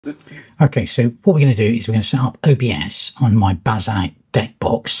Okay, so what we're going to do is we're going to set up OBS on my Bazzite deck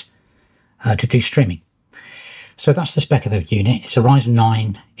box to do streaming. So that's the spec of the unit. It's a Ryzen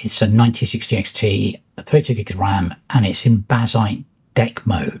 9, it's a 9060 XT, 32 gigs of RAM, and it's in Bazzite deck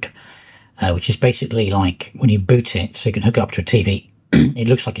mode, which is basically like when you boot it, so you can hook it up to a TV. It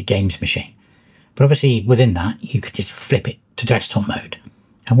looks like a games machine. But obviously within that, you could just flip it to desktop mode.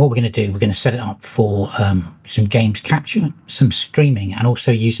 And what we're going to do, we're going to set it up for some games capture, some streaming, and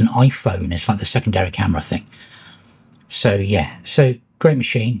also use an iPhone. It's like the secondary camera thing. So yeah, so great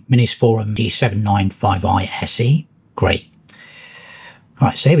machine, Minisforum BD795i SE, great. All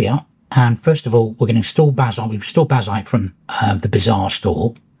right, so here we are. And first of all, we're going to install Bazzite. We've installed Bazzite from the Bazaar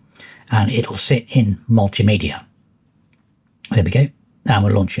store, and it'll sit in multimedia. There we go. And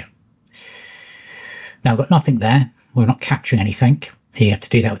we'll launch it. Now, I've got nothing there. We're not capturing anything. You have to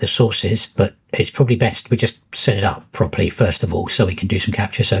do that with the sources, but it's probably best we just set it up properly first of all so we can do some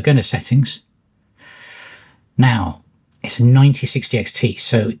capture. So go into settings. Now, it's a 9060 XT,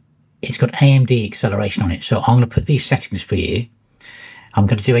 so it's got AMD acceleration on it. So I'm going to put these settings for you. I'm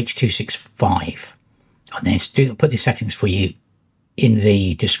going to do H.265. And then put these settings for you in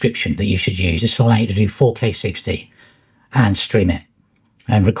the description that you should use. This will allow you to do 4K 60 and stream it.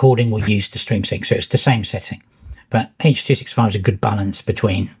 And recording will use the stream sync, so it's the same setting. But H.265 is a good balance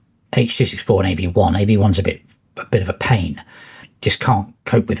between H.264 and AV1. AV1's a bit of a pain. Just can't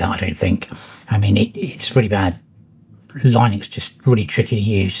cope with that, I don't think. I mean, it's really bad. Linux just really tricky to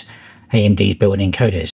use. AMD's built-in encoders.